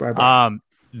gone. Bye-bye.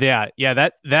 Yeah.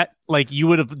 That like you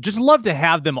would have just loved to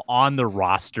have them on the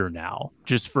roster now,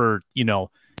 just for, you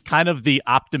know, kind of the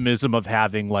optimism of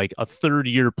having like a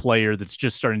 3rd-year player that's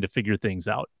just starting to figure things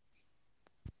out.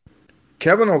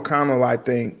 Kevin O'Connell, I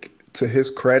think, to his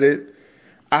credit,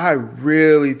 I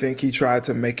really think he tried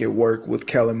to make it work with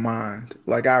Kellen Mond.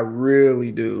 Like, I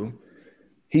really do.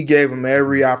 He gave him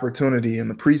every opportunity in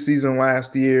the preseason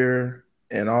last year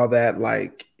and all that.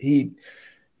 Like,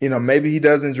 maybe he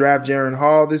doesn't draft Jaron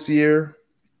Hall this year.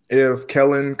 If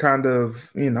Kellen kind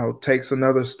of, takes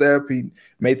another step, he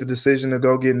made the decision to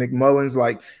go get Nick Mullins.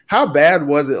 Like, how bad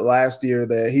was it last year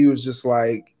that he was just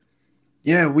like,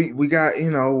 yeah, we got,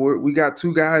 we got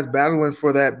 2 guys battling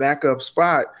for that backup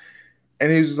spot.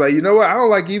 And he was just like, you know what? I don't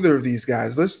like either of these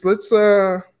guys.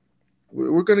 We're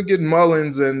going to get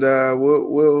Mullins and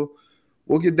we'll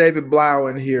get David Blau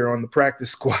in here on the practice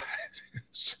squad.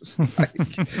 It's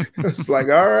like,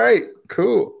 all right,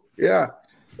 cool. Yeah,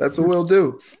 that's what we'll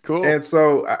do. Cool. And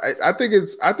so I think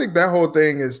that whole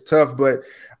thing is tough, but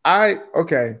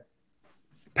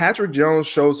Patrick Jones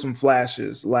showed some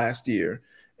flashes last year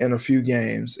in a few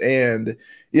games. And,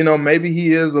 maybe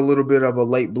he is a little bit of a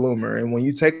late bloomer. And when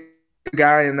you take a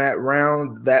guy in that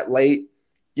round that late,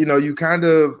 you kind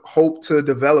of hope to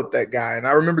develop that guy. And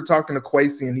I remember talking to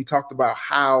Kwesi, and he talked about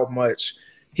how much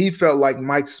he felt like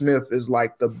Mike Smith is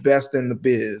like the best in the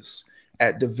biz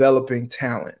at developing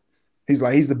talent. He's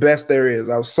like, he's the best there is.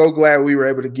 I was so glad we were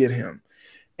able to get him.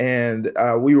 and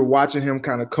we were watching him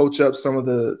kind of coach up some of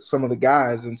the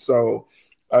guys. And so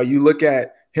you look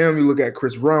at him, you look at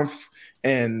Chris Rumph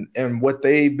and what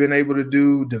they've been able to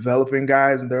do developing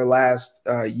guys in their last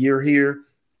year here.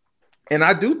 And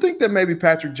I do think that maybe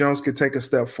Patrick Jones could take a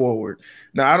step forward.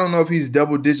 Now, I don't know if he's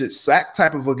double-digit sack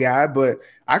type of a guy, but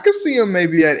I could see him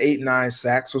maybe at 8-9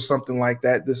 sacks or something like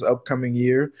that this upcoming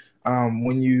year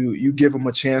when you give him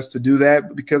a chance to do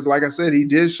that. Because, like I said, he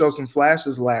did show some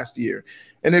flashes last year.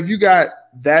 And if you got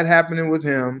that happening with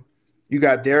him, you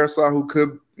got Darrisaw, who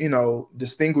could,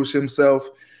 distinguish himself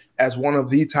as one of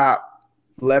the top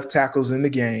left tackles in the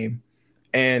game.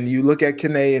 And you look at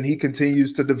Kene, and he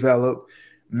continues to develop.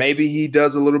 Maybe he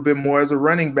does a little bit more as a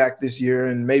running back this year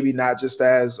and maybe not just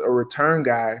as a return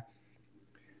guy.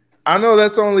 I know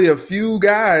that's only a few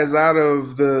guys out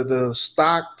of the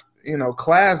stocked,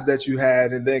 class that you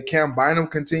had. And then Cam Bynum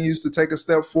continues to take a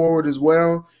step forward as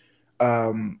well.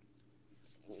 I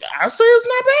say it's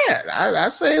not bad. I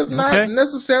say it's not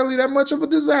necessarily that much of a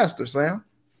disaster, Sam.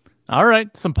 All right.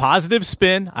 Some positive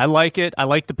spin. I like it. I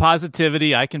like the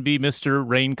positivity. I can be Mr.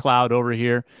 Rain Cloud over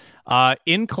here.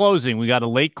 In closing, we got a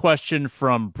late question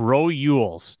from Bro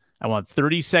Yules. I want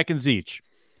 30 seconds each.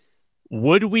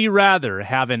 Would we rather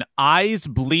have an eyes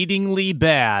bleedingly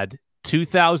bad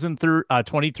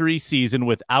 2023 season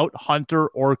without Hunter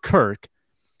or Kirk,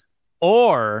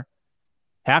 or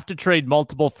have to trade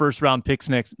multiple first-round picks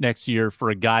next year for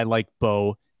a guy like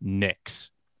Bo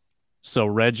Nix? So,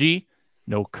 Reggie,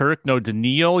 no Kirk, no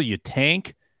Daniil, you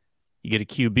tank, you get a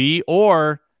QB,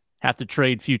 or have to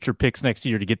trade future picks next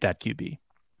year to get that QB.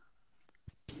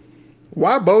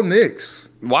 Why Bo Nix?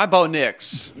 Why Bo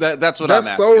Nix? That's what I'm asking.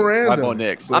 That's so random. Why Bo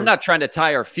Nix? But I'm not trying to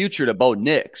tie our future to Bo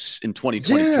Nix in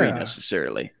 2023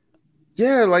 necessarily.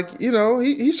 Yeah,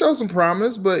 he showed some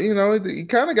promise, but, he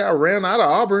kind of got ran out of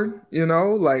Auburn, I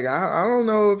don't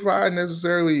know if I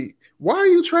necessarily – why are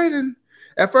you trading?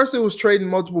 At first it was trading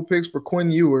multiple picks for Quinn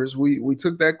Ewers. We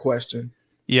took that question.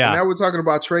 Yeah. And now we're talking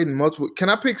about trading multiple – can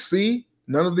I pick C?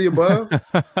 None of the above?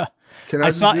 Can I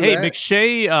saw that?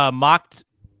 McShay mocked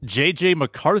J.J.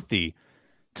 McCarthy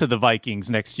to the Vikings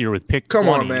next year with pick 20.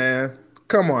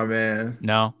 Come on, man.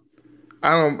 No.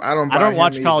 I don't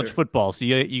watch college football, so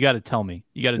you got to tell me.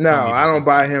 You got to tell me. No, I don't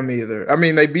buy him either. I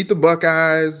mean, they beat the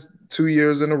Buckeyes 2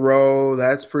 years in a row.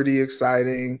 That's pretty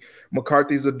exciting.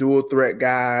 McCarthy's a dual threat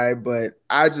guy, but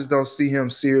I just don't see him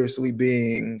seriously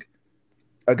being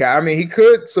a guy. I mean, he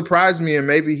could surprise me, and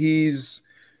maybe he's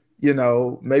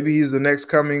the next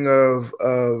coming of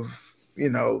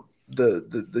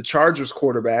the Chargers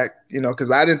quarterback,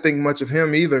 because I didn't think much of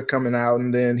him either coming out,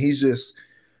 and then he's just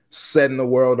setting the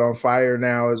world on fire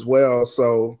now as well.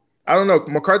 So I don't know.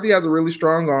 McCarthy has a really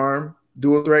strong arm,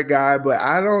 dual threat guy, but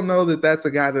I don't know that that's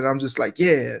a guy that I'm just like,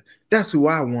 yeah, that's who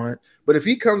I want. But if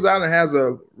he comes out and has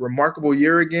a remarkable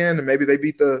year again, and maybe they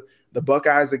beat the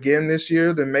Buckeyes again this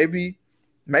year, then maybe,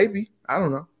 I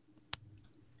don't know.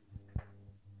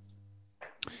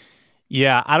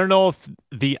 Yeah, I don't know if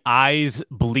the eyes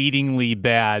bleedingly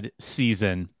bad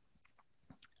season,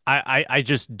 I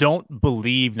just don't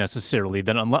believe necessarily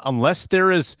that unless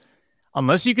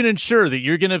you can ensure that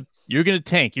you're gonna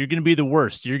tank, you're gonna be the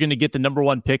worst, you're gonna get the number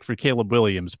one pick for Caleb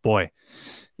Williams. Boy,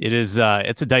 it's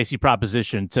a dicey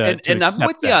proposition to and I'm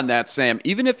with you on that, Sam.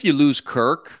 Even if you lose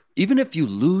Kirk, even if you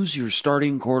lose your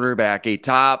starting quarterback, a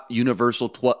top universal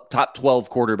top 12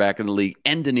 quarterback in the league,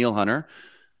 and Daniil Hunter,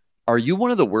 are you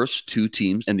one of the worst two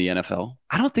teams in the NFL?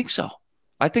 I don't think so.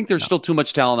 I think there's still too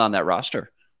much talent on that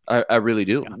roster. I really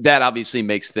do. Yeah. That obviously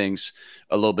makes things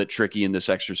a little bit tricky in this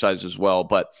exercise as well,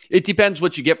 but it depends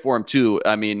what you get for him too.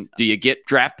 I mean, do you get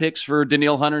draft picks for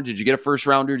Daniil Hunter? Did you get a first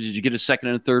rounder? Did you get a second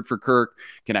and a third for Kirk?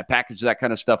 Can I package that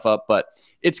kind of stuff up? But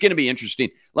it's going to be interesting.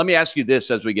 Let me ask you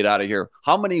this as we get out of here.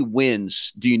 How many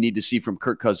wins do you need to see from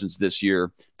Kirk Cousins this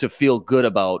year to feel good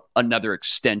about another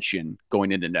extension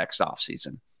going into next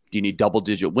offseason? Do you need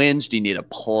double-digit wins? Do you need a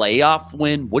playoff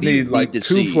win? What do you need to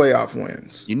see? Two playoff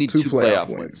wins. You need two playoff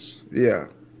wins. Yeah.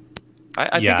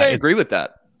 I think I agree with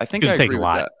that. I think I agree with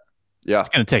that. Yeah. It's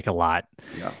going to take a lot.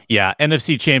 Yeah.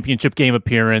 NFC Championship game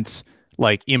appearance,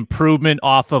 like improvement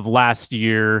off of last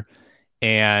year,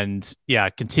 and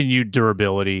continued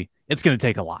durability. It's going to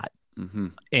take a lot. Mm-hmm.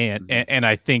 And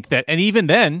I think that, and even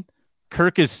then,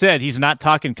 Kirk has said he's not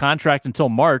talking contract until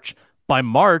March. By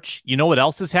March, you know what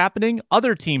else is happening?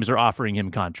 Other teams are offering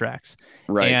him contracts.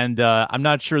 Right. And I'm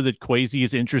not sure that Kwesi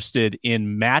is interested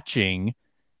in matching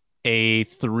a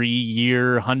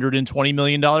 3-year, $120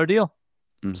 million deal.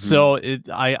 Mm-hmm. So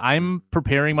I'm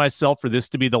preparing myself for this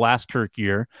to be the last Kirk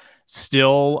year.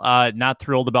 Still not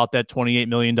thrilled about that $28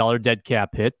 million dead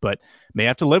cap hit, but may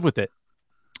have to live with it.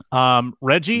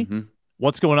 Reggie,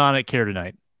 What's going on at Care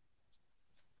tonight?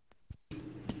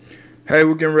 Hey,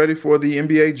 we're getting ready for the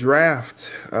NBA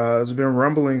draft. There's been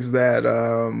rumblings that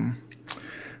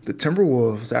the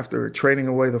Timberwolves, after trading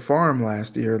away the farm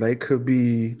last year, they could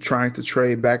be trying to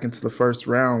trade back into the first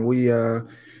round. We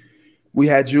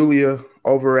had Julia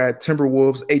over at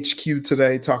Timberwolves HQ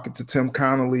today talking to Tim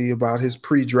Connolly about his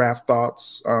pre-draft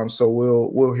thoughts. So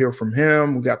we'll hear from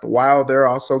him. We got the Wild there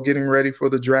also getting ready for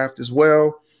the draft as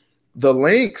well. The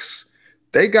Lynx,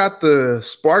 they got the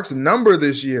Sparks number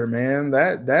this year, man.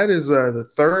 That is the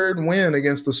third win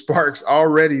against the Sparks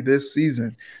already this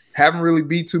season. Haven't really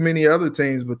beat too many other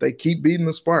teams, but they keep beating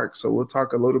the Sparks. So we'll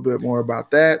talk a little bit more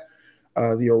about that.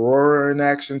 The Aurora in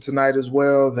action tonight as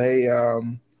well. They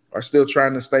are still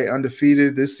trying to stay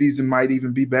undefeated. This season might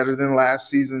even be better than last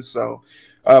season. So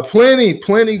plenty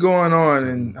going on,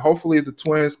 and hopefully the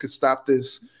Twins could stop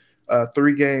this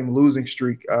 3-game losing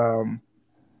streak.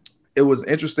 It was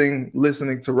interesting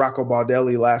listening to Rocco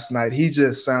Baldelli last night. He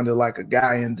just sounded like a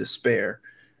guy in despair.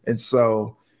 And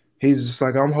so he's just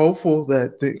like, I'm hopeful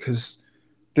that because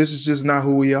this is just not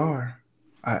who we are.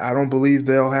 I don't believe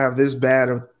they'll have this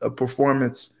bad a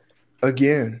performance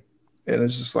again. And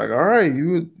it's just like, all right,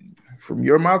 you from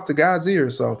your mouth to God's ear.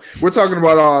 So we're talking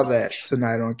about all that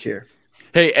tonight on Care.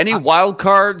 Hey, any wild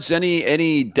cards,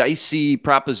 any dicey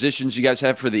propositions you guys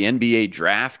have for the NBA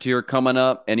draft here coming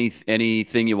up?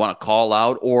 Anything you want to call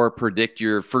out or predict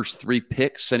your first 3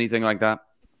 picks? Anything like that?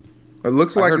 It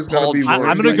looks like it's going to be.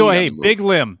 I'm going to go. Hey, big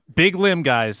limb,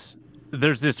 guys.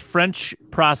 There's this French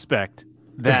prospect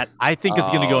that I think is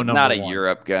going to go number not 1. Not a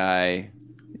Europe guy.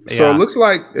 So yeah.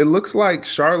 It looks like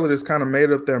Charlotte has kind of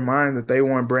made up their mind that they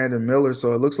want Brandon Miller.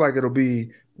 So it looks like it'll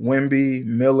be Wemby,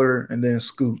 Miller, and then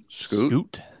Scoot.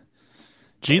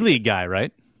 G League guy,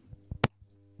 right?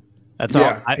 That's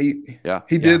all. He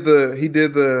did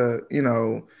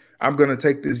the, I'm going to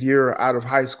take this year out of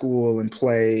high school and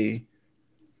play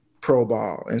pro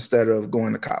ball instead of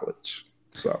going to college.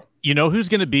 So, you know who's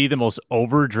going to be the most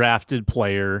overdrafted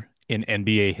player in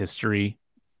NBA history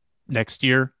next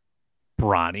year?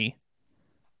 Bronny.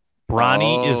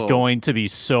 Bronny is going to be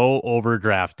so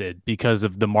overdrafted because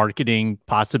of the marketing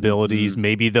possibilities,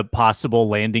 maybe the possible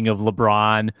landing of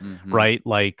LeBron, right?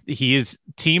 Like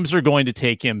teams are going to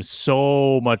take him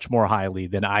so much more highly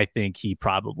than I think he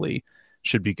probably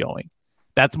should be going.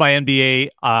 That's my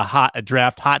NBA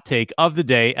draft hot take of the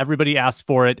day. Everybody asked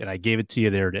for it, and I gave it to you.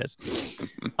 There it is.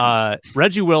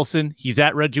 Reggie Wilson. He's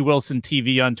at Reggie Wilson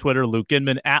TV on Twitter. Luke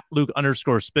Inman at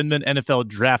Luke_Spinman, NFL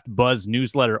Draft Buzz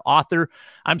newsletter author.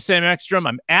 I'm Sam Ekstrom.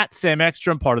 I'm at Sam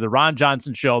Ekstrom, part of the Ron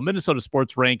Johnson Show, Minnesota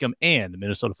Sports Rankum, and the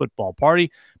Minnesota Football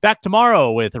Party. Back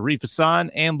tomorrow with Arif Hassan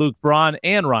and Luke Braun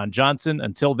and Ron Johnson.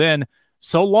 Until then,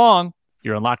 so long.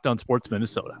 You're on Locked On Sports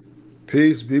Minnesota.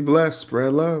 Peace. Be blessed.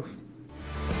 Spread love.